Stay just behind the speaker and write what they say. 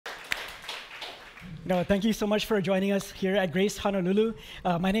No, thank you so much for joining us here at Grace Honolulu.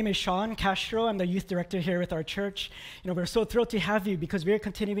 My name is Shaun Castro. I'm the youth director here with our church. We're so thrilled to have you because we're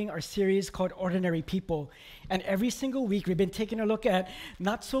continuing our series called Ordinary People. And every single week, we've been taking a look at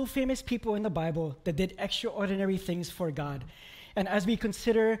not so famous people in the Bible that did extraordinary things for God. And as we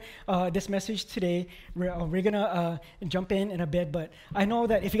consider this message today, we're going to jump in a bit. But I know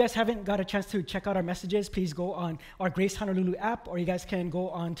that if you guys haven't got a chance to check out our messages, please go on our Grace Honolulu app, or you guys can go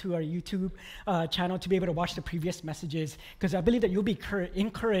on to our YouTube channel to be able to watch the previous messages. Because I believe that you'll be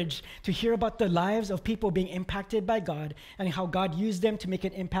encouraged to hear about the lives of people being impacted by God and how God used them to make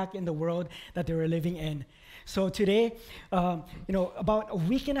an impact in the world that they were living in. So today, about a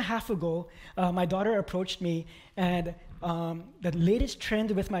week and a half ago, my daughter approached me, and the latest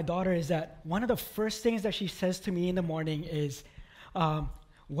trend with my daughter is that one of the first things that she says to me in the morning is,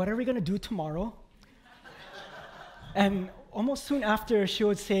 what are we going to do tomorrow? And almost soon after, she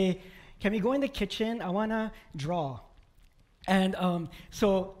would say, can we go in the kitchen? I want to draw. And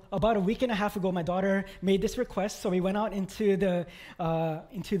so about a week and a half ago, my daughter made this request. So we went out into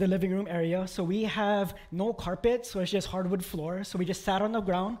the living room area. So we have no carpet, so it's just hardwood floor. So we just sat on the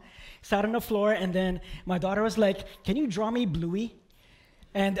ground, sat on the floor, and then my daughter was like, can you draw me Bluey?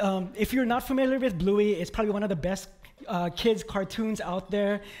 And if you're not familiar with Bluey, it's probably one of the best kids' cartoons out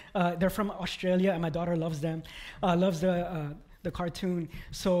there. They're from Australia, and my daughter loves them, loves the cartoon.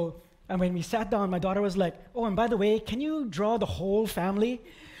 And when we sat down, my daughter was like, oh, and by the way, can you draw the whole family?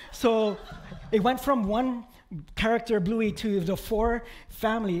 So it went from one character, Bluey, to the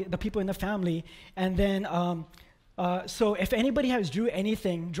the people in the family. And then, so if anybody has drew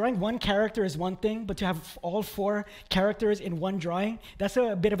anything, drawing one character is one thing, but to have all 4 characters in one drawing, that's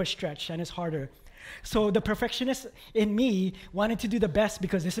a bit of a stretch, and it's harder. So the perfectionist in me wanted to do the best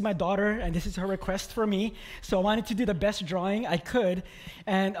because this is my daughter and this is her request for me. So I wanted to do the best drawing I could.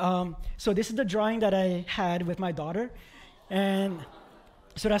 And so this is the drawing that I had with my daughter. And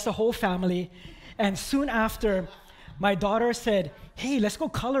so that's the whole family. And soon after, my daughter said, hey, let's go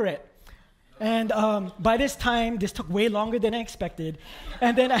color it. And by this time, this took way longer than I expected.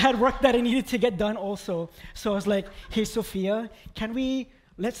 And then I had work that I needed to get done also. So I was like, hey, Sophia,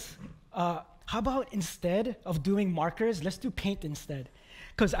 how about instead of doing markers, let's do paint instead?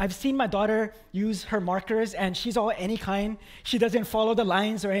 Because I've seen my daughter use her markers, and she's all any kind. She doesn't follow the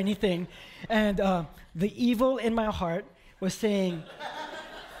lines or anything. And the evil in my heart was saying,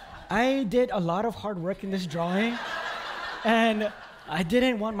 I did a lot of hard work in this drawing, and I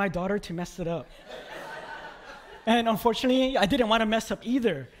didn't want my daughter to mess it up. And unfortunately, I didn't want to mess up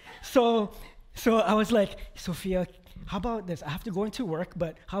either. So I was like, Sophia, how about this? I have to go into work,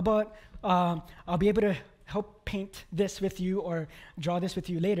 but how about I'll be able to help paint this with you or draw this with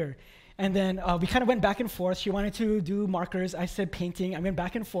you later. And then we kind of went back and forth. She wanted to do markers. I said painting. I went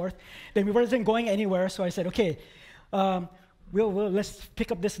back and forth. Then we wasn't going anywhere, so I said, okay, let's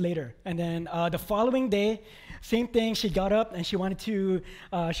pick up this later. And then the following day, same thing. She got up and she wanted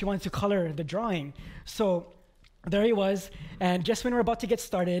to color the drawing. So there he was. And just when we were about to get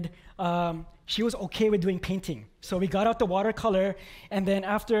started, she was okay with doing painting. So we got out the watercolor, and then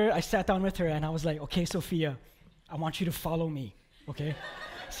after I sat down with her and I was like, okay, Sophia, I want you to follow me, okay?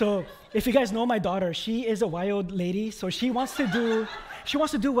 So if you guys know my daughter, she is a wild lady, so she wants to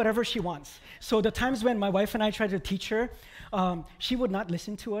do whatever she wants. So the times when my wife and I tried to teach her, she would not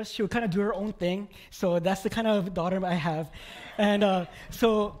listen to us. She would kind of do her own thing. So that's the kind of daughter I have. And but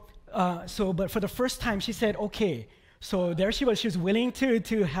for the first time, she said, okay. So there she was. She was willing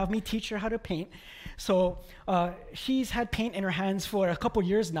to have me teach her how to paint. So she's had paint in her hands for a couple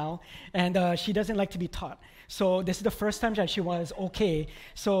years now, and she doesn't like to be taught. So this is the first time that she was okay.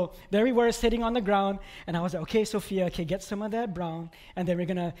 So there we were sitting on the ground, and I was like, okay, Sophia, okay, get some of that brown, and then we're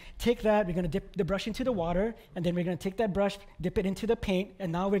going to take that, we're going to dip the brush into the water, and then we're going to take that brush, dip it into the paint,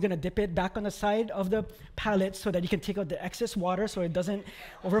 and now we're going to dip it back on the side of the palette so that you can take out the excess water so it doesn't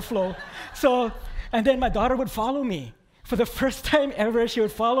overflow. So, and then my daughter would follow me. For the first time ever, she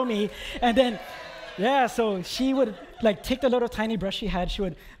would follow me, and then yeah, so she would take the little tiny brush she had, she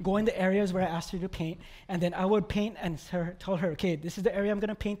would go in the areas where I asked her to paint, and then I would paint and tell her, okay, this is the area I'm going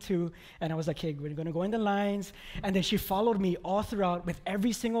to paint to, and I was like, okay, we're going to go in the lines, and then she followed me all throughout with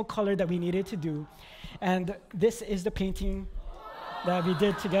every single color that we needed to do, and this is the painting that we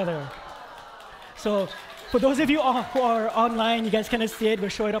did together. So for those of you who are online, you guys can see it, we'll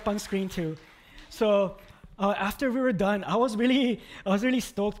show it up on screen too. So after we were done, I was really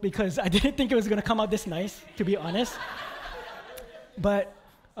stoked because I didn't think it was going to come out this nice, to be honest. But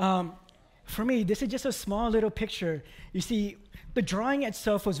for me, this is just a small little picture. You see, the drawing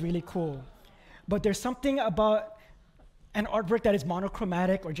itself was really cool, but there's something about an artwork that is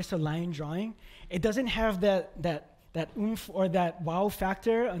monochromatic or just a line drawing, it doesn't have that oomph or that wow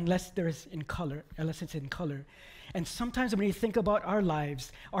factor unless it's in color. And sometimes when you think about our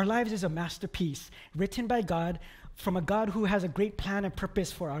lives is a masterpiece written by God, from a God who has a great plan and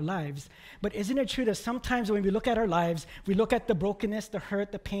purpose for our lives. But isn't it true that sometimes when we look at our lives, we look at the brokenness, the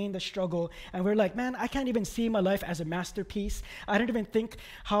hurt, the pain, the struggle, and we're like, man, I can't even see my life as a masterpiece. I don't even think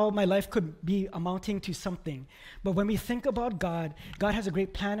how my life could be amounting to something. But when we think about God, God has a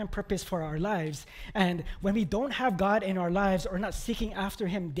great plan and purpose for our lives. And when we don't have God in our lives or not seeking after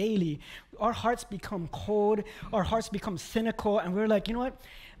Him daily, our hearts become cold, our hearts become cynical, and we're like, you know what?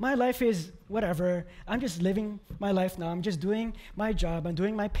 My life is whatever. I'm just living my life now. I'm just doing my job. I'm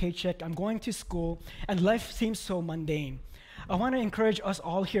doing my paycheck. I'm going to school. And life seems so mundane. I want to encourage us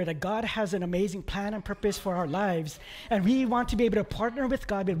all here that God has an amazing plan and purpose for our lives. And we want to be able to partner with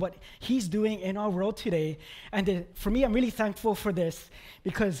God with what He's doing in our world today. And for me, I'm really thankful for this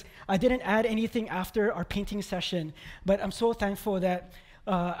because I didn't add anything after our painting session. But I'm so thankful that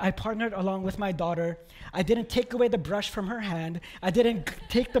I partnered along with my daughter. I didn't take away the brush from her hand. I didn't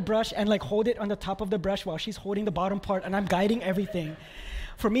take the brush and hold it on the top of the brush while she's holding the bottom part and I'm guiding everything.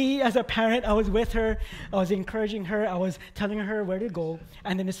 For me, as a parent, I was with her. I was encouraging her. I was telling her where to go.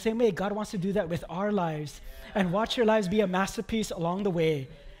 And in the same way, God wants to do that with our lives and watch your lives be a masterpiece along the way.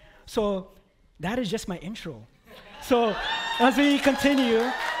 So that is just my intro. So as we continue,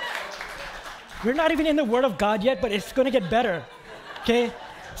 we're not even in the Word of God yet, but it's going to get better. Okay,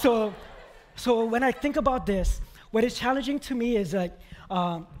 so when I think about this, what is challenging to me is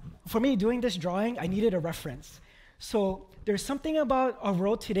for me doing this drawing, I needed a reference. So there's something about our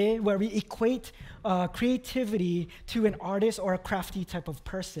world today where we equate creativity to an artist or a crafty type of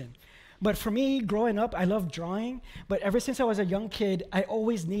person. But for me, growing up, I loved drawing, but ever since I was a young kid, I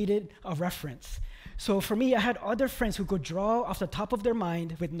always needed a reference. So for me, I had other friends who could draw off the top of their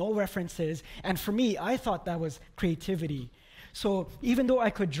mind with no references, and for me, I thought that was creativity. So even though I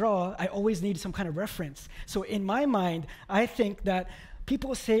could draw, I always needed some kind of reference. So in my mind, I think that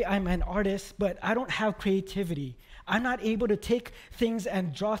people say I'm an artist, but I don't have creativity. I'm not able to take things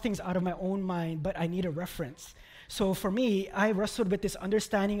and draw things out of my own mind, but I need a reference. So for me, I wrestled with this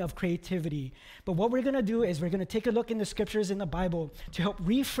understanding of creativity. But what we're going to do is we're going to take a look in the scriptures in the Bible to help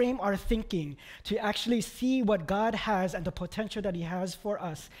reframe our thinking, to actually see what God has and the potential that He has for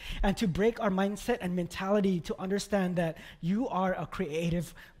us, and to break our mindset and mentality to understand that you are a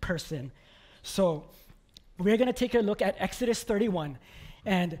creative person. So we're going to take a look at Exodus 31.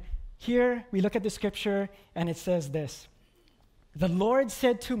 And here we look at the scripture and it says this. The Lord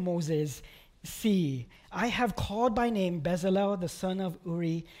said to Moses, "See, I have called by name Bezalel, the son of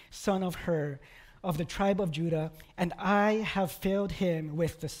Uri, son of Hur, of the tribe of Judah, and I have filled him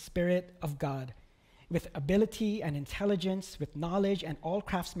with the Spirit of God, with ability and intelligence, with knowledge and all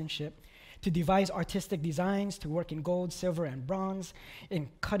craftsmanship, to devise artistic designs, to work in gold, silver, and bronze, in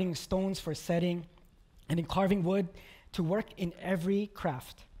cutting stones for setting, and in carving wood, to work in every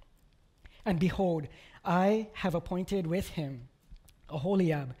craft. And behold, I have appointed with him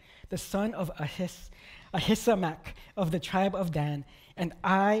Aholiab, the son of Ahisamach of the tribe of Dan, and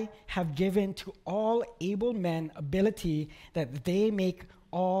I have given to all able men ability that they make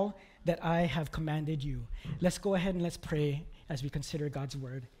all that I have commanded you." Let's go ahead and let's pray as we consider God's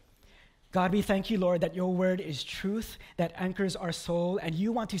word. God, we thank you, Lord, that your word is truth that anchors our soul, and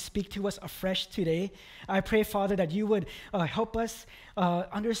you want to speak to us afresh today. I pray, Father, that you would help us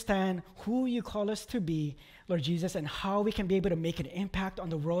understand who you call us to be, Lord Jesus, and how we can be able to make an impact on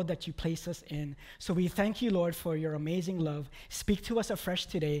the world that you place us in. So we thank you, Lord, for your amazing love. Speak to us afresh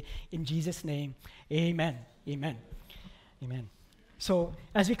today. In Jesus' name, amen. Amen. Amen. So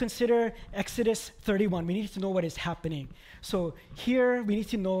as we consider Exodus 31, we need to know what is happening. So here we need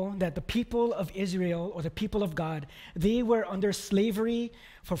to know that the people of Israel, or the people of God, they were under slavery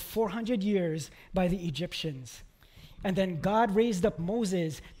for 400 years by the Egyptians. And then God raised up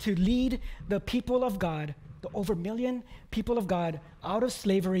Moses to lead the people of God, the over 1 million people of God, out of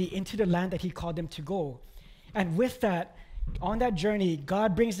slavery into the land that he called them to go. And with that, on that journey,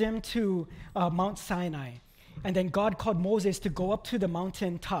 God brings them to Mount Sinai. And then God called Moses to go up to the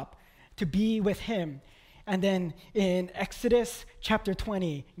mountain top to be with him. And then in Exodus chapter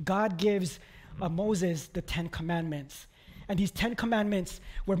 20, God gives Moses the 10 commandments. And these 10 commandments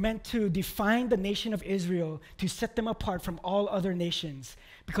were meant to define the nation of Israel, to set them apart from all other nations.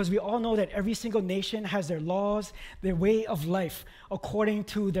 Because we all know that every single nation has their laws, their way of life, according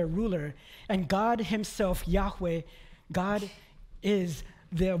to their ruler. And God himself, Yahweh, God is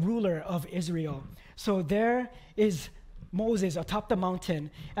the ruler of Israel. So there is Moses atop the mountain,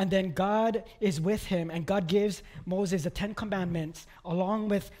 and then God is with him, and God gives Moses the 10 commandments along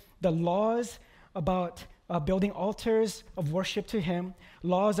with the laws about building altars of worship to him,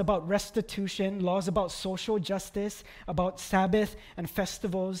 laws about restitution, laws about social justice, about Sabbath and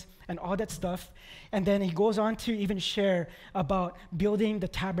festivals and all that stuff. And then he goes on to even share about building the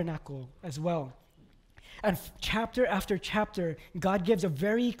tabernacle as well. And chapter after chapter, God gives a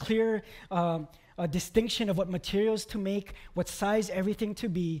very clear a distinction of what materials to make, what size everything to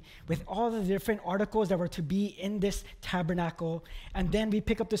be, with all the different articles that were to be in this tabernacle. And then we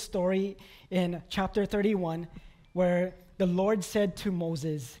pick up the story in chapter 31, where the Lord said to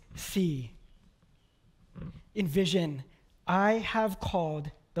Moses, "See, in vision, the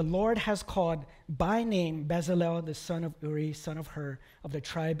Lord has called by name Bezalel, the son of Uri, son of Hur, of the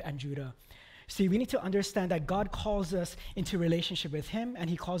tribe and Judah." See, we need to understand that God calls us into relationship with him,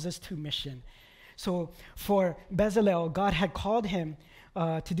 and he calls us to mission. So for Bezalel, God had called him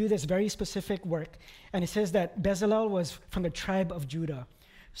to do this very specific work. And it says that Bezalel was from the tribe of Judah.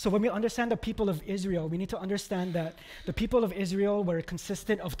 So when we understand the people of Israel, we need to understand that the people of Israel were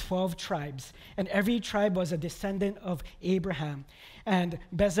consistent of 12 tribes. And every tribe was a descendant of Abraham. And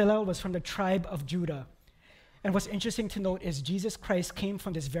Bezalel was from the tribe of Judah. And what's interesting to note is Jesus Christ came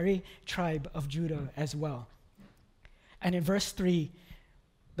from this very tribe of Judah as well. And in verse 3,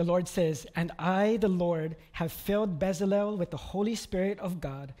 the Lord says, "And I, the Lord, have filled Bezalel with the Holy Spirit of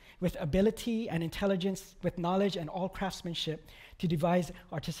God, with ability and intelligence, with knowledge and all craftsmanship, to devise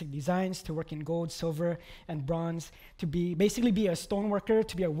artistic designs, to work in gold, silver, and bronze, to basically be a stoneworker,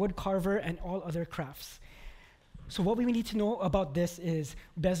 to be a wood carver, and all other crafts." So what we need to know about this is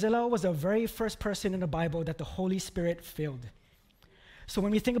Bezalel was the very first person in the Bible that the Holy Spirit filled. So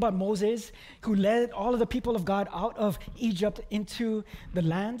when we think about Moses, who led all of the people of God out of Egypt into the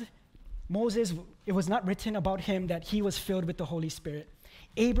land, Moses, it was not written about him that he was filled with the Holy Spirit.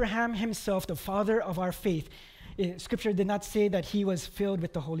 Abraham himself, the father of our faith, Scripture did not say that he was filled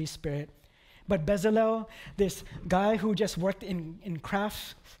with the Holy Spirit. But Bezalel, this guy who just worked in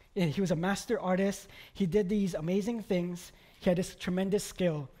crafts, he was a master artist. He did these amazing things. He had this tremendous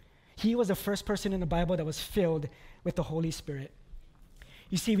skill. He was the first person in the Bible that was filled with the Holy Spirit.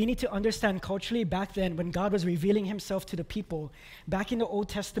 You see, we need to understand culturally back then when God was revealing himself to the people, back in the Old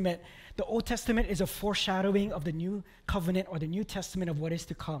Testament is a foreshadowing of the New Covenant or the New Testament of what is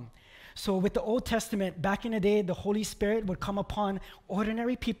to come. So with the Old Testament, back in the day, the Holy Spirit would come upon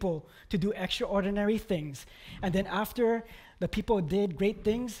ordinary people to do extraordinary things. And then after the people did great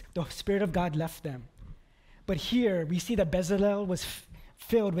things, the Spirit of God left them. But here, we see that Bezalel was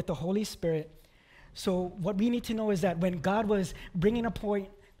filled with the Holy Spirit. So what we need to know is that when God was bringing a point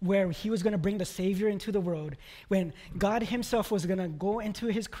where he was going to bring the Savior into the world, when God himself was going to go into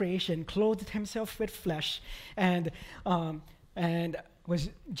his creation, clothed himself with flesh, and was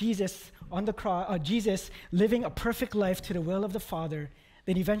Jesus on the cross, Jesus living a perfect life to the will of the Father,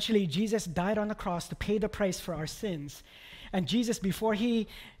 then eventually Jesus died on the cross to pay the price for our sins. And Jesus, before he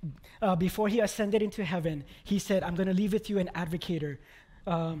ascended into heaven, he said, "I'm going to leave with you an advocator,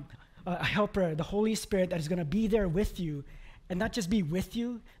 a helper, the Holy Spirit that is going to be there with you." And not just be with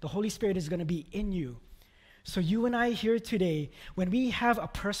you, the Holy Spirit is going to be in you. So you and I here today, when we have a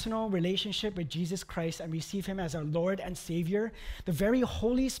personal relationship with Jesus Christ and receive him as our Lord and Savior, the very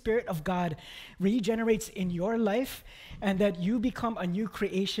Holy Spirit of God regenerates in your life, and that you become a new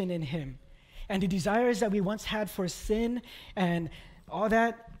creation in him. And the desires that we once had for sin and all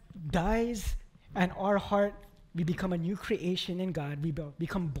that dies, and our heart, we become a new creation in God. We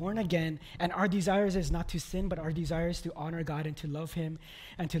become born again, and our desires is not to sin, but our desires to honor God and to love him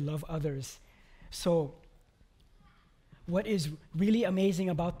and to love others. So what is really amazing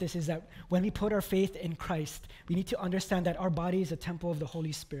about this is that when we put our faith in Christ, we need to understand that our body is a temple of the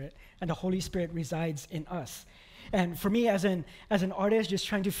Holy Spirit, and the Holy Spirit resides in us. And for me, as an artist, just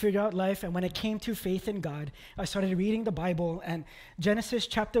trying to figure out life, and when it came to faith in God, I started reading the Bible, and Genesis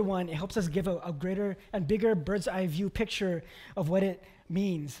chapter 1, it helps us give a greater and bigger bird's eye view picture of what it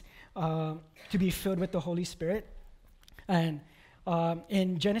means to be filled with the Holy Spirit. And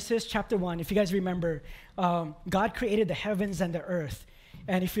in Genesis chapter 1, if you guys remember, God created the heavens and the earth.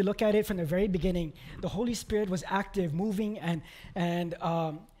 And if you look at it from the very beginning, the Holy Spirit was active, moving, and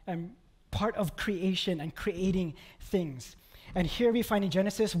part of creation and creating things. And here we find in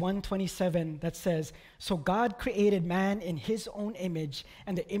Genesis 1:27 that says, "So God created man in his own image,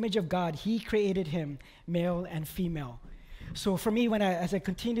 and the image of God, he created him, male and female." So for me, as I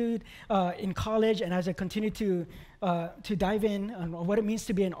continued in college, and as I continued to dive in on what it means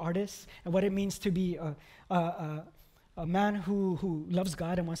to be an artist, and what it means to be a man who loves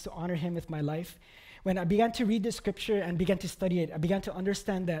God and wants to honor him with my life, when I began to read the scripture and began to study it, I began to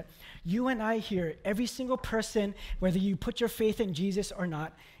understand that you and I here, every single person, whether you put your faith in Jesus or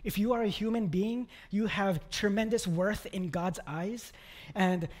not, if you are a human being, you have tremendous worth in God's eyes.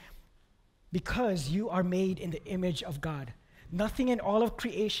 And because you are made in the image of God. Nothing in all of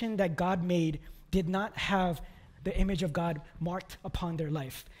creation that God made did not have the image of God marked upon their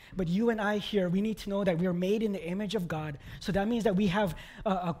life. But you and I here, we need to know that we are made in the image of God. So that means that we have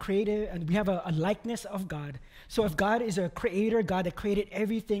a creative, and we have a likeness of God. So if God is a creator, God that created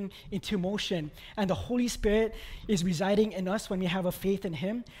everything into motion, and the Holy Spirit is residing in us when we have a faith in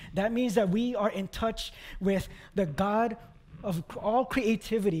Him, that means that we are in touch with the God of all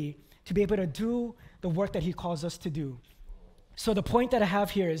creativity to be able to do the work that He calls us to do. So the point that I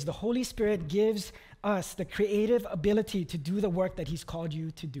have here is the Holy Spirit gives us the creative ability to do the work that He's called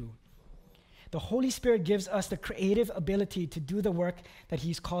you to do. The Holy Spirit gives us the creative ability to do the work that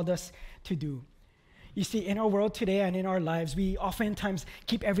He's called us to do. You see, in our world today and in our lives, we oftentimes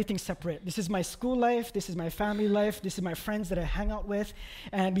keep everything separate. This is my school life, this is my family life, this is my friends that I hang out with,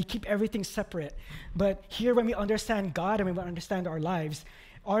 and we keep everything separate. But here, when we understand God and when we understand our lives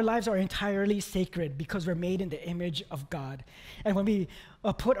are entirely sacred because we're made in the image of God. And when we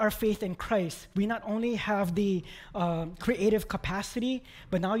put our faith in Christ, we not only have the creative capacity,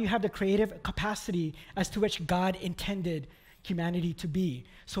 but now you have the creative capacity as to which God intended humanity to be.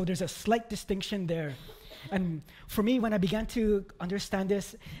 So there's a slight distinction there. And for me, when I began to understand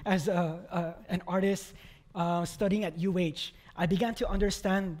this as an artist studying at UH, I began to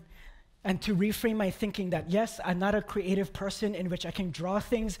understand and to reframe my thinking that, yes, I'm not a creative person in which I can draw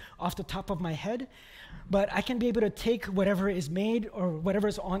things off the top of my head, but I can be able to take whatever is made or whatever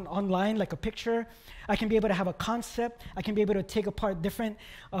is online, like a picture. I can be able to have a concept. I can be able to take apart different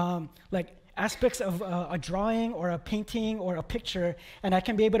aspects of a drawing or a painting or a picture, and I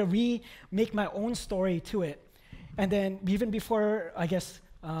can be able to remake my own story to it. And then even before, I guess,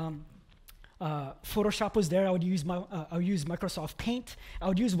 Photoshop was there, I would use Microsoft Paint. I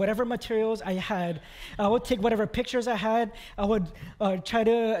would use whatever materials I had. I would take whatever pictures I had. I would try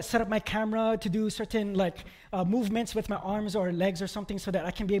to set up my camera to do certain movements with my arms or legs or something so that I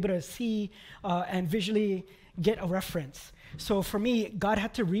can be able to see and visually get a reference. So for me, God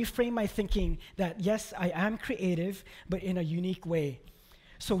had to reframe my thinking that, yes, I am creative, but in a unique way.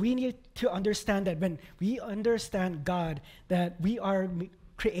 So we need to understand that when we understand God, that we are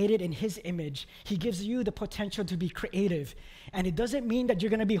created in His image, He gives you the potential to be creative. And it doesn't mean that you're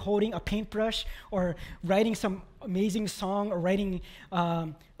going to be holding a paintbrush or writing some amazing song or writing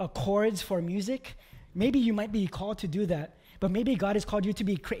chords for music. Maybe you might be called to do that, but maybe God has called you to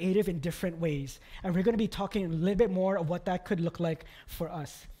be creative in different ways. And we're going to be talking a little bit more of what that could look like for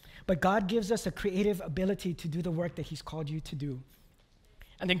us. But God gives us a creative ability to do the work that He's called you to do.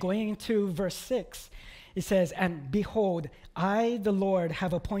 And then going into verse 6, it says, "And behold, I, the Lord,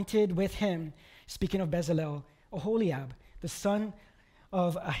 have appointed with him," speaking of Bezalel, "Oholiab, the son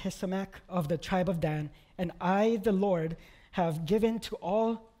of Ahisamach of the tribe of Dan, and I, the Lord, have given to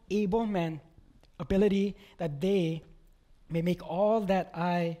all able men ability that they may make all that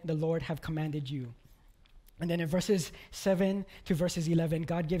I, the Lord, have commanded you." And then in verses 7 to verses 11,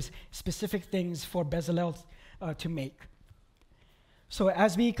 God gives specific things for Bezalel to make. So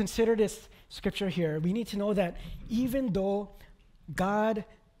as we consider this scripture here, we need to know that even though God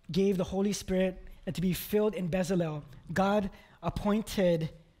gave the Holy Spirit and to be filled in Bezalel, God appointed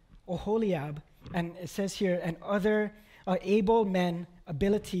Oholiab, and it says here, and other able men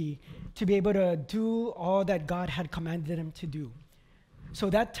ability to be able to do all that God had commanded him to do. So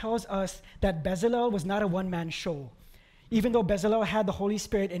that tells us that Bezalel was not a one-man show. Even though Bezalel had the Holy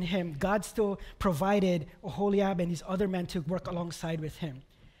Spirit in him, God still provided Oholiab and these other men to work alongside with him.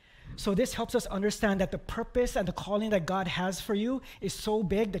 So this helps us understand that the purpose and the calling that God has for you is so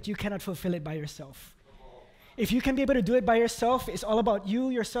big that you cannot fulfill it by yourself. If you can be able to do it by yourself, it's all about you,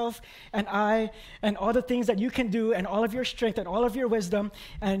 yourself, and I, and all the things that you can do, and all of your strength, and all of your wisdom,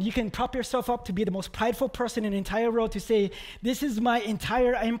 and you can prop yourself up to be the most prideful person in the entire world to say, this is my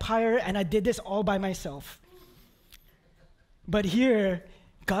entire empire, and I did this all by myself. But here,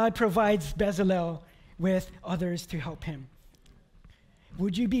 God provides Bezalel with others to help him.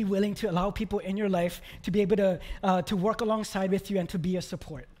 Would you be willing to allow people in your life to be able to work alongside with you and to be a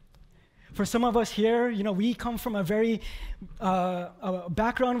support? For some of us here, we come from a very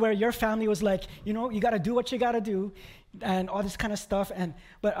background where your family was like, you got to do what you got to do and all this kind of stuff.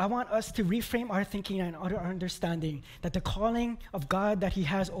 But I want us to reframe our thinking and our understanding that the calling of God that He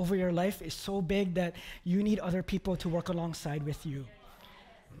has over your life is so big that you need other people to work alongside with you.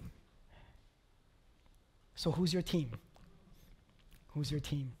 So who's your team? Who's your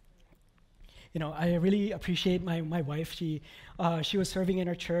team? I really appreciate my wife. She was serving in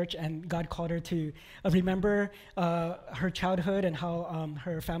her church, and God called her to remember her childhood and how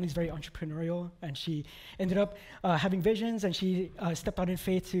her family's very entrepreneurial, and she ended up having visions, and she stepped out in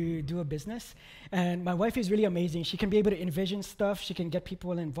faith to do a business. And my wife is really amazing. She can be able to envision stuff. She can get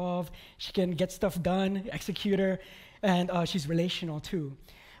people involved. She can get stuff done, execute her, and she's relational too.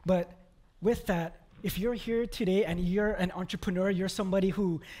 But with that, if you're here today and you're an entrepreneur, you're somebody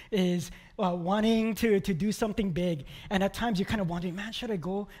who is wanting to do something big, and at times you're kind of wondering, man, should I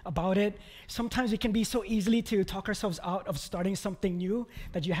go about it? Sometimes we can be so easily to talk ourselves out of starting something new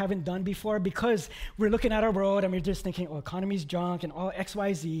that you haven't done before because we're looking at our world and we're just thinking, oh, economy's junk and all X,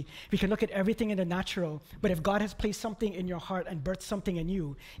 Y, Z. We can look at everything in the natural, but if God has placed something in your heart and birthed something in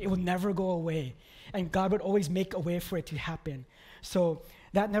you, it will never go away, and God would always make a way for it to happen. So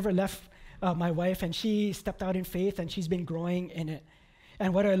that never left my wife, and she stepped out in faith, and she's been growing in it.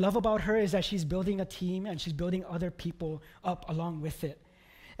 And what I love about her is that she's building a team, and she's building other people up along with it.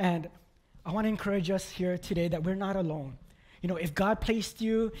 And I want to encourage us here today that we're not alone. If God placed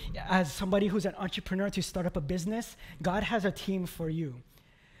you as somebody who's an entrepreneur to start up a business, God has a team for you.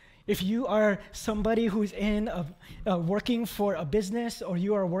 If you are somebody who's working for a business, or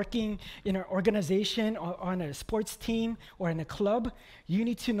you are working in an organization or on a sports team or in a club, you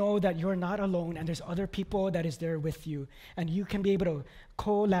need to know that you're not alone and there's other people that is there with you, and you can be able to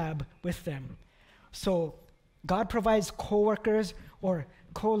collab with them. So God provides coworkers or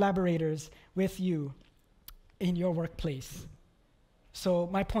collaborators with you in your workplace. So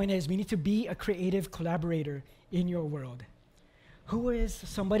my point is, we need to be a creative collaborator in your world. Who is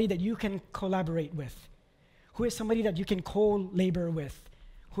somebody that you can collaborate with? Who is somebody that you can co-labor with?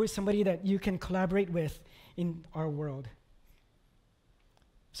 Who is somebody that you can collaborate with in our world?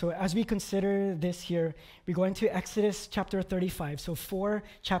 So as we consider this here, we go into Exodus chapter 35. So 4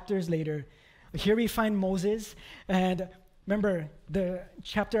 chapters later, here we find Moses. And remember the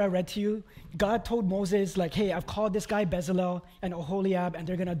chapter I read to you? God told Moses, like, hey, I've called this guy Bezalel and Oholiab, and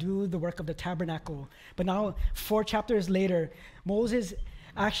they're going to do the work of the tabernacle. But now, 4 chapters later, Moses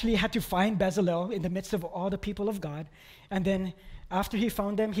actually had to find Bezalel in the midst of all the people of God. And then after he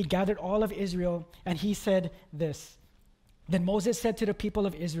found them, he gathered all of Israel, and he said this. Then Moses said to the people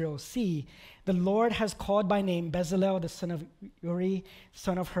of Israel, see, the Lord has called by name Bezalel, the son of Uri,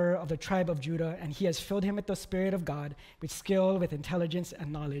 son of Hur, of the tribe of Judah, and he has filled him with the Spirit of God, with skill, with intelligence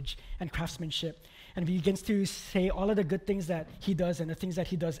and knowledge and craftsmanship. And he begins to say all of the good things that he does and the things that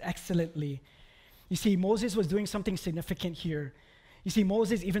he does excellently. You see, Moses was doing something significant here. You see,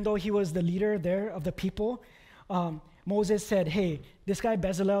 Moses, even though he was the leader there of the people, Moses said, hey, this guy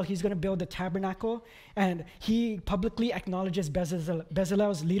Bezalel, he's going to build the tabernacle, and he publicly acknowledges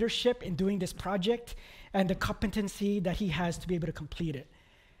Bezalel's leadership in doing this project and the competency that he has to be able to complete it.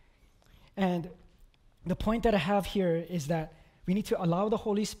 And the point that I have here is that we need to allow the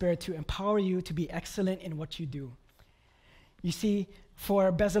Holy Spirit to empower you to be excellent in what you do. You see,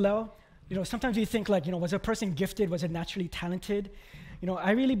 for Bezalel, sometimes you think like, was a person gifted? Was it naturally talented?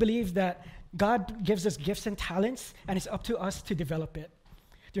 I really believe that God gives us gifts and talents, and it's up to us to develop it.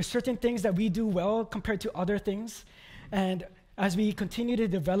 There's certain things that we do well compared to other things, and as we continue to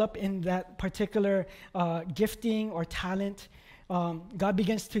develop in that particular gifting or talent, God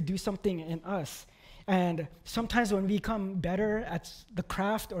begins to do something in us. And sometimes when we become better at the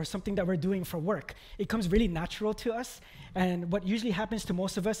craft or something that we're doing for work, it comes really natural to us, and what usually happens to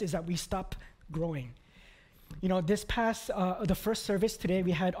most of us is that we stop growing. This past, the first service today,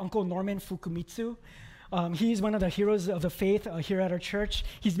 we had Uncle Norman Fukumitsu. He's one of the heroes of the faith here at our church.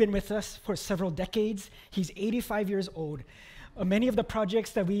 He's been with us for several decades. He's 85 years old. Many of the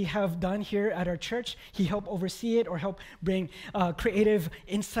projects that we have done here at our church, he helped oversee it or help bring creative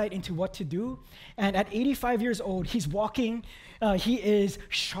insight into what to do. And at 85 years old, he's walking, he is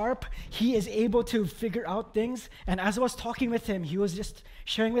sharp, he is able to figure out things. And as I was talking with him, he was just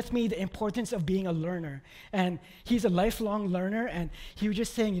sharing with me the importance of being a learner. And he's a lifelong learner, and he was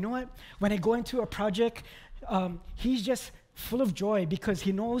just saying, you know what, when I go into a project, he's just full of joy because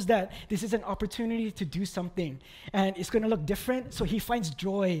he knows that this is an opportunity to do something and it's going to look different, so he finds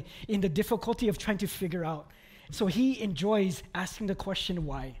joy in the difficulty of trying to figure out. So he enjoys asking the question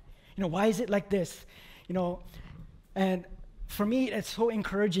why. Why is it like this? And for me, it's so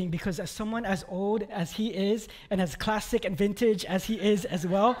encouraging because as someone as old as he is and as classic and vintage as he is as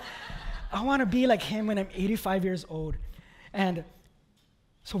well, I want to be like him when I'm 85 years old. And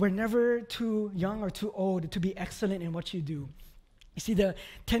so we're never too young or too old to be excellent in what you do. You see, the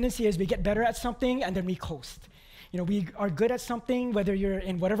tendency is we get better at something and then we coast. We are good at something, whether you're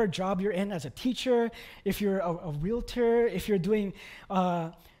in whatever job you're in as a teacher, if you're a realtor, if you're doing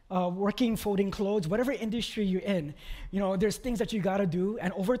working, folding clothes, whatever industry you're in, there's things that you got to do.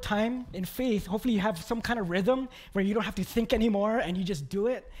 And over time, in faith, hopefully you have some kind of rhythm where you don't have to think anymore and you just do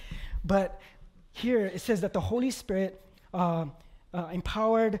it. But here it says that the Holy Spirit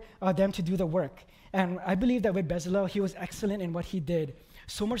empowered them to do the work. And I believe that with Bezalel, he was excellent in what he did.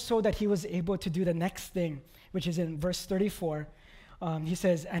 So much so that he was able to do the next thing, which is in verse 34. He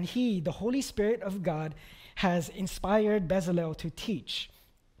says, and he, the Holy Spirit of God, has inspired Bezalel to teach.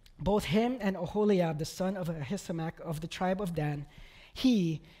 Both him and Oholiab, the son of Ahisamach of the tribe of Dan,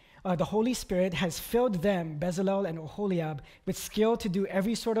 the Holy Spirit has filled them, Bezalel and Oholiab, with skill to do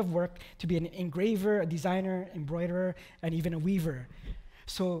every sort of work, to be an engraver, a designer, embroiderer, and even a weaver.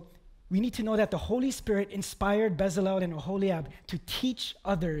 So we need to know that the Holy Spirit inspired Bezalel and Oholiab to teach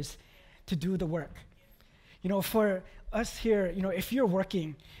others to do the work. For us here, if you're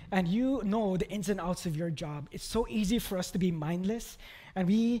working and you know the ins and outs of your job, it's so easy for us to be mindless, and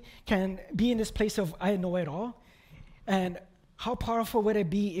we can be in this place of, I know it all. And how powerful would it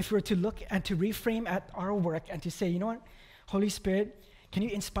be if we were to look and to reframe at our work and to say, you know what, Holy Spirit, can you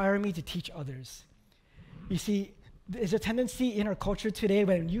inspire me to teach others? You see, there's a tendency in our culture today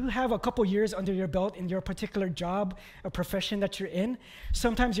when you have a couple years under your belt in your particular job or profession that you're in,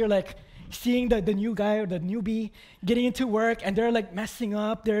 sometimes you're like seeing the new guy or the newbie getting into work and they're like messing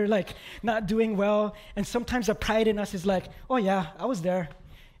up, they're like not doing well. And sometimes the pride in us is like, oh yeah, I was there.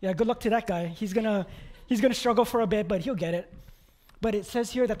 Yeah, good luck to that guy. He's gonna struggle for a bit, but he'll get it. But it says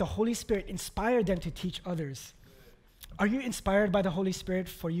here that the Holy Spirit inspired them to teach others. Are you inspired by the Holy Spirit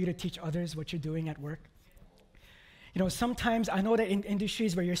for you to teach others what you're doing at work? Sometimes I know that in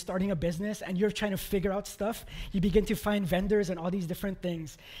industries where you're starting a business and you're trying to figure out stuff, you begin to find vendors and all these different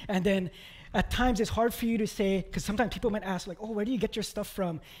things. And then at times it's hard for you to say, because sometimes people might ask like, oh, where do you get your stuff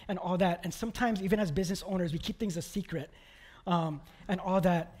from and all that. And sometimes even as business owners, we keep things a secret and all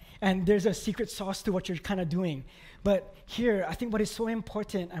that. And there's a secret sauce to what you're kind of doing. But here, I think what is so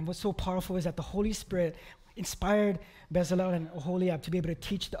important and what's so powerful is that the Holy Spirit inspired Bezalel and Oholiab to be able to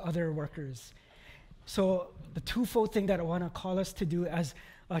teach the other workers. So the twofold thing that I want to call us to do as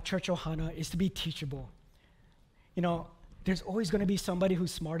Church Ohana is to be teachable. There's always going to be somebody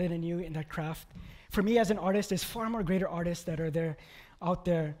who's smarter than you in that craft. For me as an artist, there's far more greater artists that are out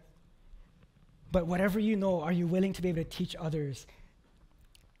there. But whatever you know, are you willing to be able to teach others?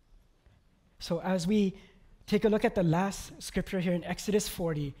 So as we take a look at the last scripture here in Exodus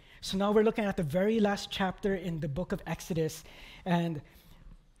 40, so now we're looking at the very last chapter in the book of Exodus, and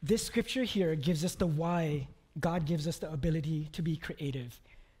this scripture here gives us the why God gives us the ability to be creative.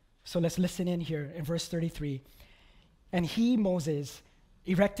 So let's listen in here in verse 33. And he, Moses,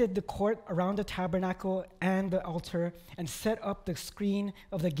 erected the court around the tabernacle and the altar and set up the screen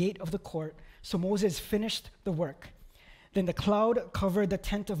of the gate of the court. So Moses finished the work. Then the cloud covered the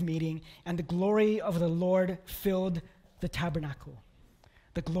tent of meeting, and the glory of the Lord filled the tabernacle.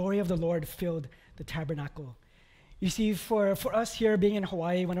 The glory of the Lord filled the tabernacle. You see, for us here being in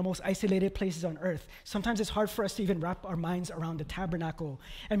Hawaii, one of the most isolated places on earth, sometimes it's hard for us to even wrap our minds around the tabernacle.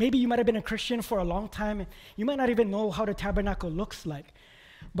 And maybe you might have been a Christian for a long time. You might not even know how the tabernacle looks like.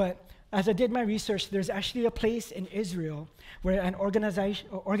 But as I did my research, there's actually a place in Israel where an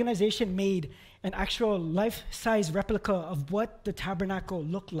organization made an actual life-size replica of what the tabernacle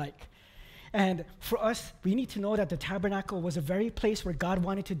looked like. And for us, we need to know that the tabernacle was a very place where God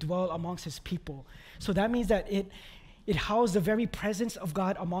wanted to dwell amongst his people. So that means that it housed the very presence of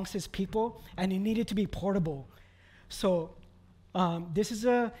God amongst his people, and it needed to be portable. So this is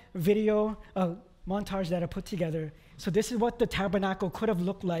a video, a montage that I put together. So this is what the tabernacle could have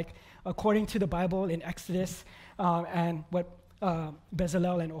looked like according to the Bible in Exodus and what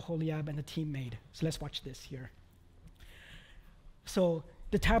Bezalel and Oholiab and the team made. So let's watch this here. So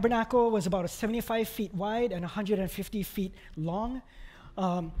the tabernacle was about 75 feet wide and 150 feet long.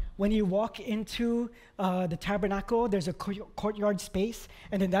 When you walk into the tabernacle, there's a courtyard space,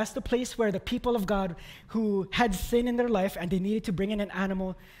 and then that's the place where the people of God who had sin in their life and they needed to bring in an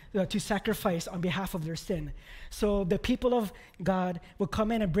animal to sacrifice on behalf of their sin. So the people of God would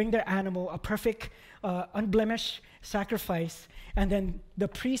come in and bring their animal, a perfect, unblemished sacrifice, and then the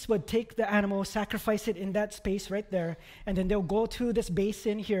priest would take the animal, sacrifice it in that space right there, and then they'll go to this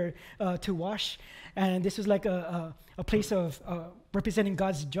basin here to wash. And this is like a place of representing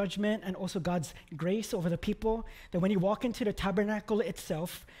God's judgment and also God's grace over the people. That when you walk into the tabernacle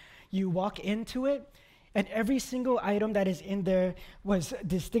itself, you walk into it, and every single item that is in there was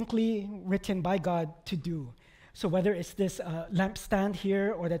distinctly written by God to do. So whether it's this lampstand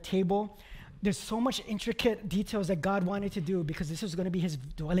here or the table, there's so much intricate details that God wanted to do because this was going to be his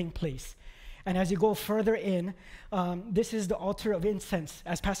dwelling place. And as you go further in, this is the altar of incense.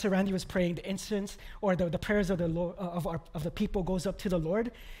 As Pastor Randy was praying, the incense or the prayers of the Lord, of the people goes up to the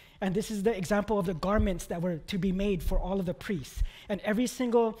Lord. And this is the example of the garments that were to be made for all of the priests. And every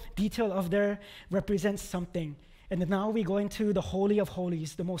single detail of there represents something. And then now we go into the Holy of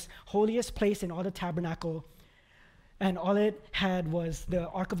Holies, the most holiest place in all the tabernacle. And all it had was the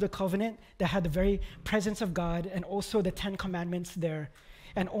Ark of the Covenant that had the very presence of God and also the 10 Commandments there.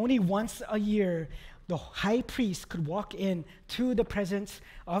 And only once a year, the high priest could walk in to the presence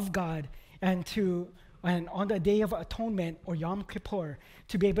of God and on the Day of Atonement or Yom Kippur,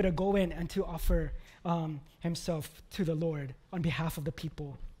 to be able to go in and to offer himself to the Lord on behalf of the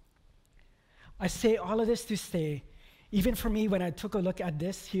people. I say all of this to say, even for me, when I took a look at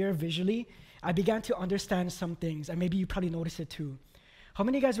this here visually, I began to understand some things, and maybe you probably noticed it too. How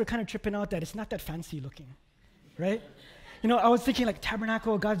many of you guys were kind of tripping out that it's not that fancy looking, right? You know, I was thinking like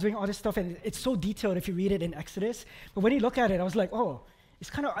tabernacle, God's doing all this stuff, and it's so detailed if you read it in Exodus. But when you look at it, I was like, oh, it's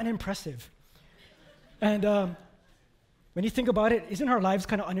kind of unimpressive. And when you think about it, isn't our lives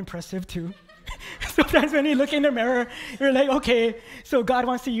kind of unimpressive too? Sometimes when you look in the mirror, you're like, okay, so God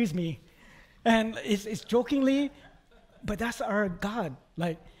wants to use me. And it's jokingly, but that's our God.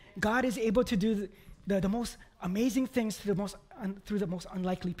 Like, God is able to do the most amazing things through the most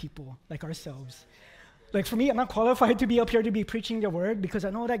unlikely people, like ourselves. Like for me, I'm not qualified to be up here to be preaching the word because I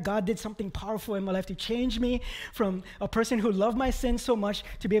know that God did something powerful in my life to change me from a person who loved my sin so much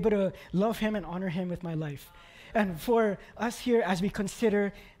to be able to love him and honor him with my life. And for us here, as we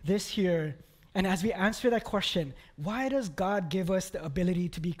consider this here, and as we answer that question, why does God give us the ability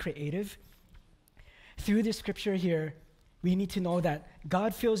to be creative? Through this scripture here, we need to know that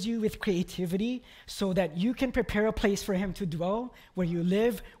God fills you with creativity so that you can prepare a place for him to dwell where you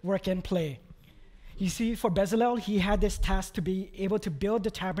live, work, and play. You see, for Bezalel, he had this task to be able to build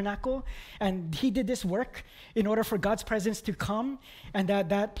the tabernacle, and he did this work in order for God's presence to come, and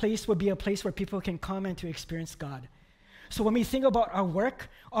that place would be a place where people can come and to experience God. So when we think about our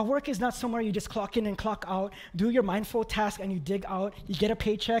work is not somewhere you just clock in and clock out, do your mindful task, and you dig out, you get a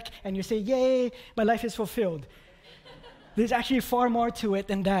paycheck, and you say, yay, my life is fulfilled. There's actually far more to it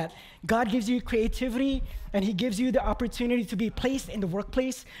than that. God gives you creativity, and he gives you the opportunity to be placed in the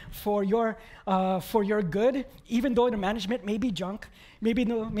workplace for your good, even though the management may be junk.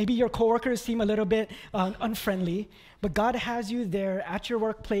 Maybe your coworkers seem a little bit unfriendly, but God has you there at your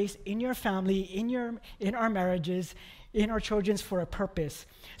workplace, in your family, in our marriages, in our children's for a purpose.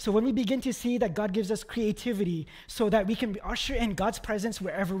 So when we begin to see that God gives us creativity so that we can usher in God's presence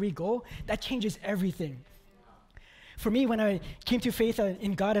wherever we go, that changes everything. For me, when I came to faith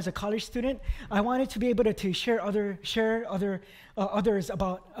in God as a college student, I wanted to be able to share others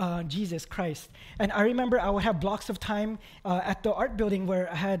about Jesus Christ. And I remember I would have blocks of time at the art building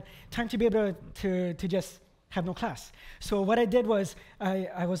where I had time to be able to just have no class. So what I did was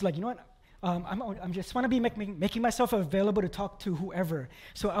I was like, you know what? I just want to be making myself available to talk to whoever.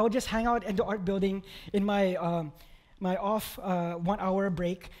 So I would just hang out in the art building in my off 1 hour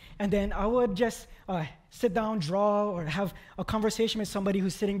break, and then I would just sit down, draw, or have a conversation with somebody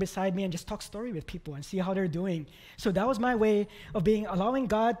who's sitting beside me and just talk story with people and see how they're doing. So that was my way of allowing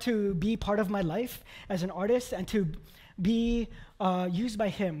God to be part of my life as an artist and to be used by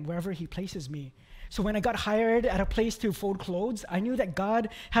him wherever he places me. So when I got hired at a place to fold clothes, I knew that God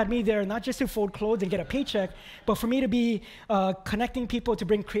had me there not just to fold clothes and get a paycheck, but for me to be connecting people to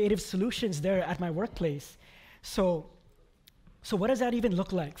bring creative solutions there at my workplace. So what does that even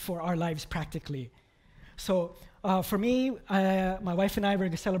look like for our lives practically? So for me, my wife and I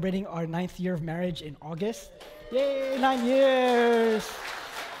were celebrating our 9th year of marriage in August. Yay, 9 years!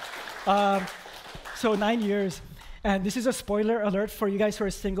 So 9 years. And this is a spoiler alert for you guys who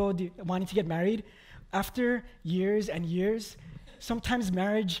are single, wanting to get married. After years and years, sometimes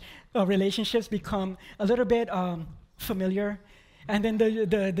marriage relationships become a little bit familiar. And then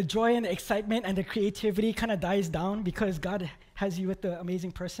the joy and the excitement and the creativity kind of dies down because God has you with the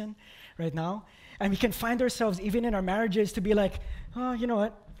amazing person right now. And we can find ourselves, even in our marriages, to be like, oh, you know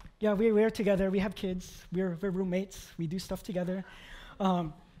what? Yeah, we're together. We have kids. We're roommates. We do stuff together.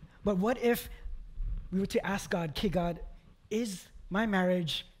 But what if we were to ask God, okay, God, is my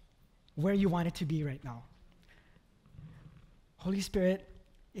marriage where you want it to be right now? Holy Spirit,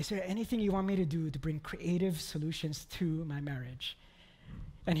 is there anything you want me to do to bring creative solutions to my marriage?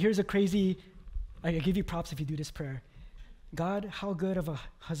 And here's I give you props if you do this prayer. God, how good of a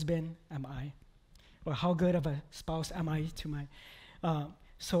husband am I? Or how good of a spouse am I to my...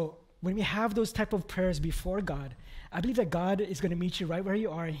 So when we have those type of prayers before God, I believe that God is going to meet you right where you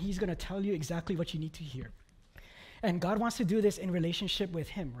are, and he's going to tell you exactly what you need to hear. And God wants to do this in relationship with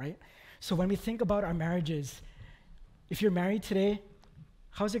him, right? So when we think about our marriages, if you're married today,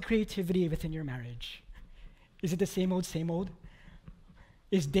 how's the creativity within your marriage? Is it the same old, same old?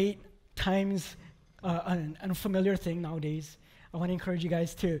 Is date times an unfamiliar thing nowadays? I want to encourage you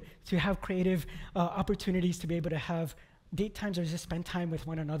guys to have creative opportunities to be able to have date times or just spend time with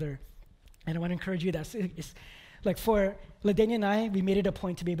one another. And I want to encourage you that it's like for Ladenia and I, we made it a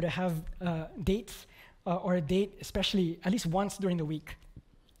point to be able to have dates or a date, especially at least once during the week.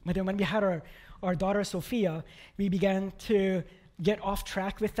 But then when we had our daughter Sophia, we began to get off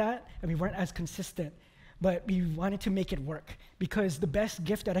track with that, and we weren't as consistent. But we wanted to make it work because the best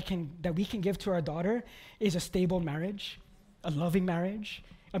gift that we can give to our daughter is a stable marriage, a loving marriage,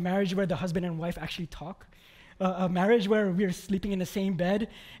 a marriage where the husband and wife actually talk, a marriage where we're sleeping in the same bed,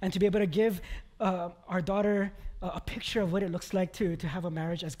 and to be able to give our daughter a picture of what it looks like to have a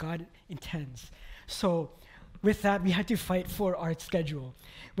marriage as God intends. So with that, we had to fight for our schedule.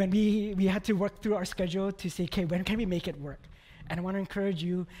 When we had to work through our schedule to say, okay, when can we make it work? And I want to encourage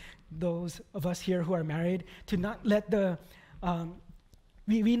you, those of us here who are married, to not let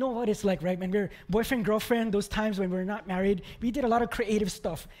we know what it's like, right? When we're boyfriend, girlfriend, those times when we're not married, we did a lot of creative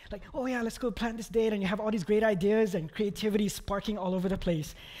stuff. Like, oh yeah, let's go plan this date, and you have all these great ideas and creativity sparking all over the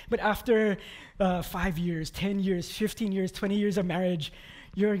place. But after 5 years, 10 years, 15 years, 20 years of marriage,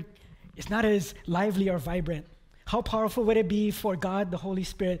 it's not as lively or vibrant. How powerful would it be for God, the Holy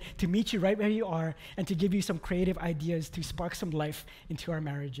Spirit, to meet you right where you are and to give you some creative ideas to spark some life into our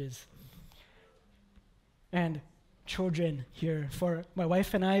marriages? And children here, for my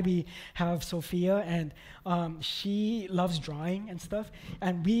wife and I, we have Sophia, and she loves drawing and stuff.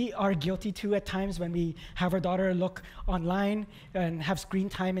 And we are guilty too at times when we have our daughter look online and have screen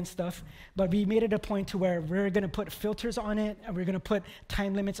time and stuff. But we made it a point to where we're going to put filters on it, and we're going to put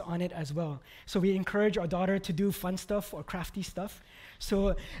time limits on it as well. So we encourage our daughter to do fun stuff or crafty stuff.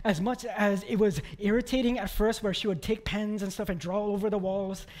 So as much as it was irritating at first, where she would take pens and stuff and draw all over the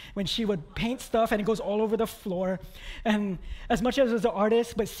walls, when she would paint stuff and it goes all over the floor, and as much as I was an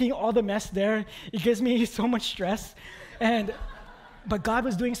artist, but seeing all the mess there, it gives me so much stress. But God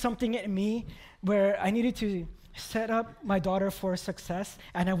was doing something in me where I needed to set up my daughter for success,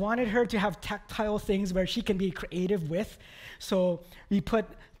 and I wanted her to have tactile things where she can be creative with. So we put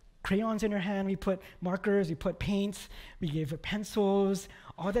crayons in her hand, we put markers, we put paints, we gave her pencils,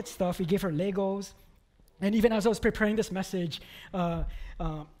 all that stuff. We gave her Legos. And even as I was preparing this message,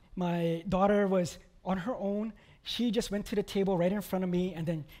 my daughter was on her own. She just went to the table right in front of me, and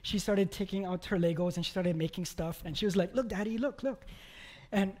then she started taking out her Legos and she started making stuff. And she was like, "Look, Daddy, look, look."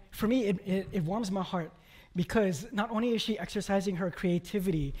 And for me, it warms my heart, because not only is she exercising her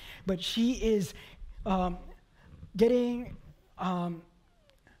creativity, but she is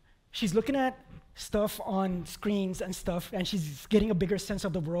she's looking at stuff on screens and stuff, and she's getting a bigger sense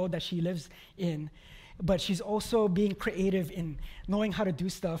of the world that she lives in. But she's also being creative in knowing how to do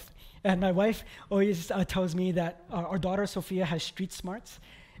stuff. And my wife always tells me that our daughter Sophia has street smarts.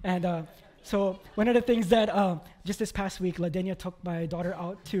 And so one of the things that just this past week, Ladenia took my daughter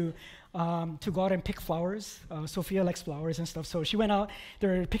out to go out and pick flowers. Sophia likes flowers and stuff. So she went out, they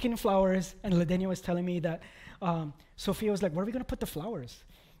were picking flowers, and Ladenia was telling me that Sophia was like, "Where are we going to put the flowers?"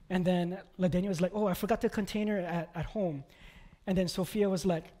 And then Ladenia was like, "Oh, I forgot the container at home." And then Sophia was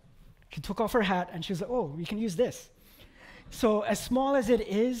like, she took off her hat, and she was like, "Oh, we can use this." So as small as it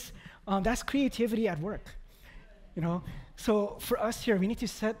is, that's creativity at work, you know? So for us here, we need to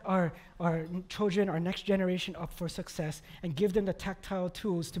set our children, our next generation up for success and give them the tactile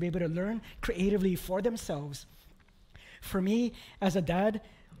tools to be able to learn creatively for themselves. For me, as a dad,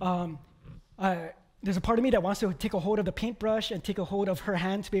 there's a part of me that wants to take a hold of the paintbrush and take a hold of her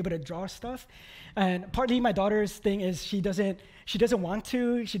hand to be able to draw stuff. And partly my daughter's thing is she doesn't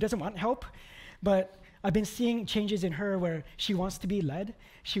want help, but I've been seeing changes in her where she wants to be led.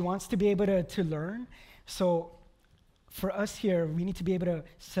 She wants to be able to learn. So for us here, we need to be able to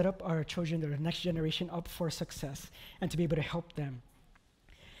set up our children, the next generation, up for success and to be able to help them.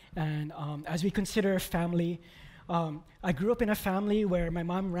 And as we consider family, I grew up in a family where my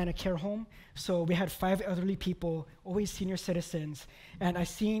mom ran a care home, so we had 5 elderly people, always senior citizens, and I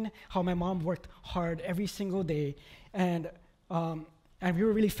seen how my mom worked hard every single day, and we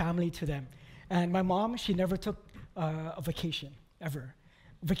were really family to them. And my mom, she never took a vacation, ever.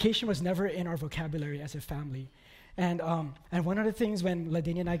 Vacation was never in our vocabulary as a family. And one of the things when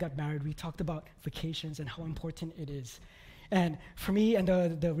Ladenia and I got married, we talked about vacations and how important it is. And for me and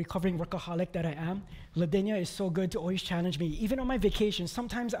the recovering workaholic that I am, Ladenia is so good to always challenge me. Even on my vacations,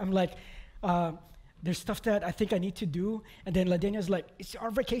 sometimes I'm like, there's stuff that I think I need to do, and then Ladenia's like, "It's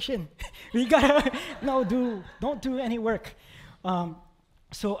our vacation. We gotta, don't do any work."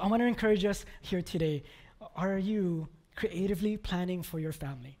 So I want to encourage us here today. Are you creatively planning for your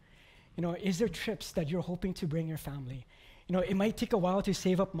family? Is there trips that you're hoping to bring your family? It might take a while to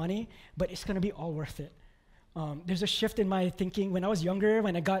save up money, but it's going to be all worth it. There's a shift in my thinking. When I was younger,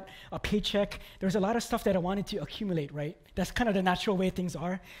 when I got a paycheck, there was a lot of stuff that I wanted to accumulate, right? That's kind of the natural way things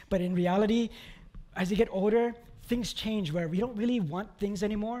are. But in reality, as you get older, things change where we don't really want things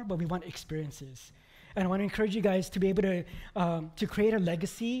anymore, but we want experiences. And I want to encourage you guys to be able to create a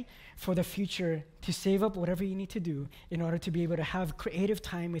legacy for the future, to save up whatever you need to do in order to be able to have creative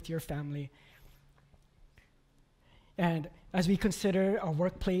time with your family. And as we consider our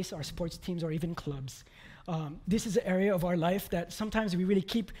workplace, our sports teams, or even clubs, this is an area of our life that sometimes we really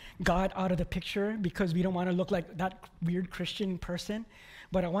keep God out of the picture because we don't want to look like that weird Christian person.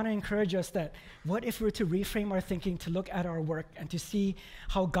 But I want to encourage us that what if we were to reframe our thinking to look at our work and to see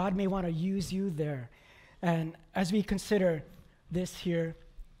how God may want to use you there? And as we consider this here,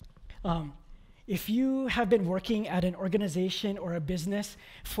 if you have been working at an organization or a business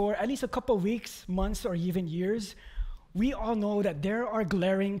for at least a couple weeks, months, or even years, we all know that there are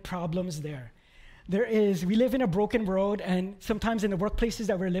glaring problems there. We live in a broken world, and sometimes in the workplaces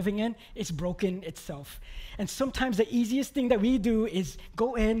that we're living in, it's broken itself. And sometimes the easiest thing that we do is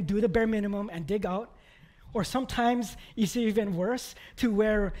go in, do the bare minimum, and dig out. Or sometimes it's even worse, to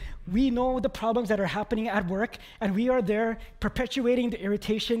where we know the problems that are happening at work, and we are there perpetuating the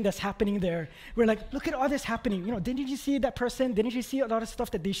irritation that's happening there. We're like, look at all this happening. Didn't you see that person? Didn't you see a lot of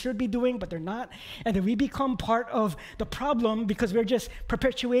stuff that they should be doing, but they're not? And then we become part of the problem because we're just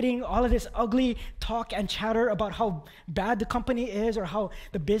perpetuating all of this ugly talk and chatter about how bad the company is, or how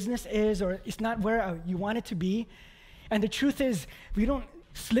the business is, or it's not where you want it to be. And the truth is, we don't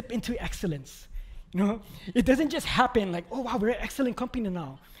slip into excellence. It doesn't just happen like, oh, wow, we're an excellent company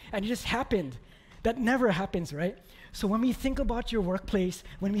now. And it just happened. That never happens, right? So when we think about your workplace,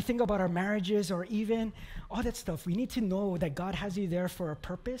 when we think about our marriages, or even all that stuff, we need to know that God has you there for a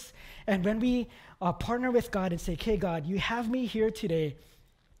purpose. And when we partner with God and say, okay, God, you have me here today.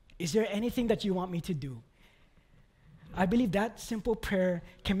 Is there anything that you want me to do? I believe that simple prayer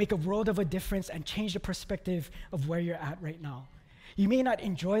can make a world of a difference and change the perspective of where you're at right now. You may not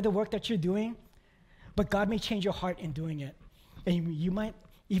enjoy the work that you're doing, but God may change your heart in doing it. And you might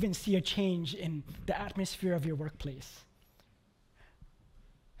even see a change in the atmosphere of your workplace.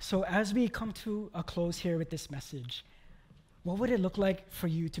 So as we come to a close here with this message, what would it look like for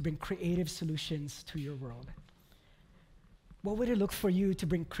you to bring creative solutions to your world? What would it look for you to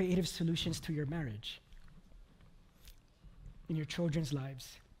bring creative solutions to your marriage, in your children's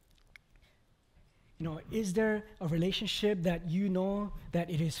lives? Is there a relationship that you know that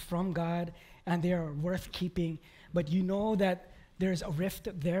it is from God and they are worth keeping, but you know that there's a rift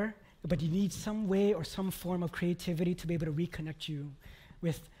there, but you need some way or some form of creativity to be able to reconnect you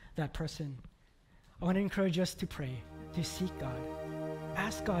with that person? I want to encourage us to pray, to seek God.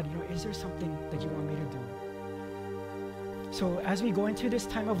 Ask God, is there something that you want me to do? So as we go into this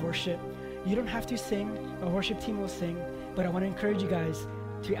time of worship, you don't have to sing, our worship team will sing, but I want to encourage you guys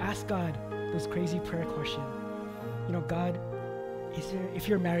to ask God those crazy prayer questions. God, if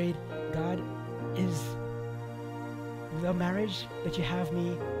you're married, God, is the marriage that you have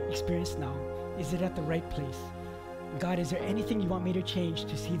me experience now, is it at the right place? God, is there anything you want me to change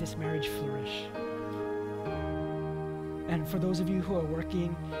to see this marriage flourish? And for those of you who are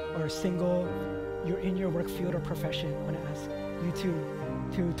working or single, you're in your work field or profession, I want to ask you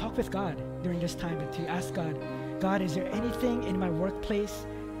to talk with God during this time, and to ask God, God, is there anything in my workplace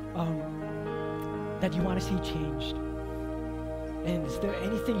that you want to see changed? And is there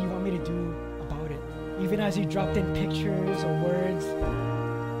anything you want me to do about it? Even as you dropped in pictures or words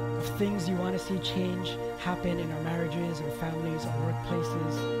of things you want to see change happen in our marriages, our families, our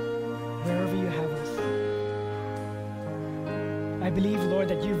workplaces, wherever you have us. I believe, Lord,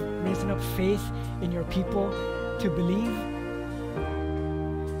 that you've risen up faith in your people to believe.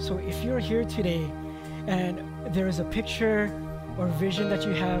 So if you're here today and there is a picture or vision that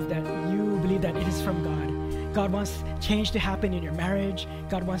you have that you believe that it is from God, God wants change to happen in your marriage,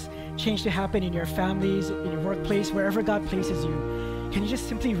 God wants change to happen in your families, in your workplace, wherever God places you, can you just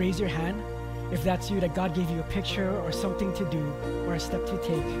simply raise your hand if that's you, that God gave you a picture or something to do or a step to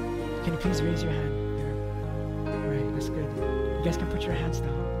take? Can you please raise your hand there? All right, that's good. You guys can put your hands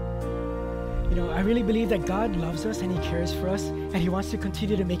down. I really believe that God loves us and He cares for us, and He wants to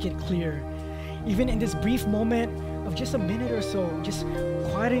continue to make it clear. Even in this brief moment of just a minute or so, just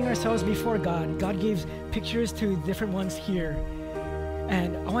quieting ourselves before God, God gives pictures to different ones here.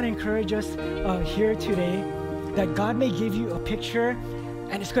 And I want to encourage us here today that God may give you a picture,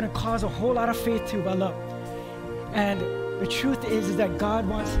 and it's going to cause a whole lot of faith to well up. And The truth is that God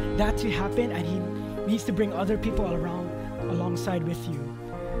wants that to happen, and He needs to bring other people alongside with you.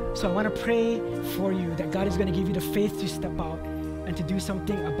 So I want to pray for you that God is going to give you the faith to step out and to do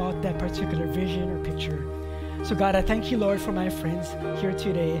something about that particular vision or picture. So God, I thank you, Lord, for my friends here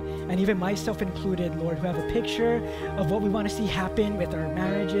today, and even myself included, Lord, who have a picture of what we want to see happen with our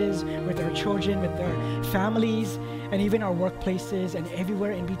marriages, with our children, with our families, and even our workplaces and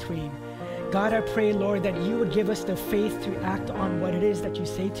everywhere in between. God, I pray, Lord, that you would give us the faith to act on what it is that you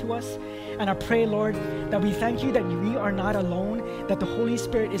say to us. And I pray, Lord, that we thank you that we are not alone, that the Holy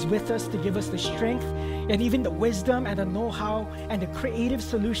Spirit is with us to give us the strength and even the wisdom and the know-how and the creative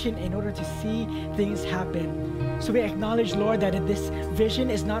solution in order to see things happen. So we acknowledge, Lord, that this vision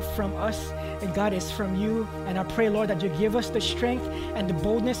is not from us, and God is from you. And I pray, Lord, that you give us the strength and the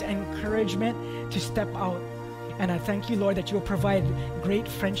boldness and encouragement to step out. And I thank you, Lord, that you will provide great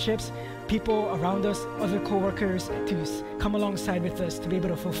friendships, people around us, other co-workers, to come alongside with us, to be able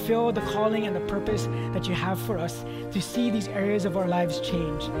to fulfill the calling and the purpose that you have for us, to see these areas of our lives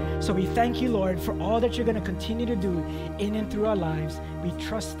change. So we thank you, Lord, for all that you're going to continue to do in and through our lives. We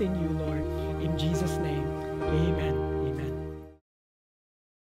trust in you, Lord. In Jesus' name, amen. Amen.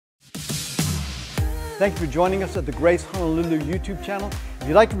 Thank you for joining us at the Grace Honolulu YouTube channel. If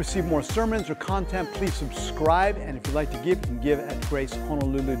you'd like to receive more sermons or content, please subscribe. And if you'd like to give, you can give at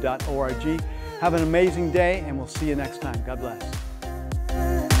gracehonolulu.org. Have an amazing day, and we'll see you next time. God bless.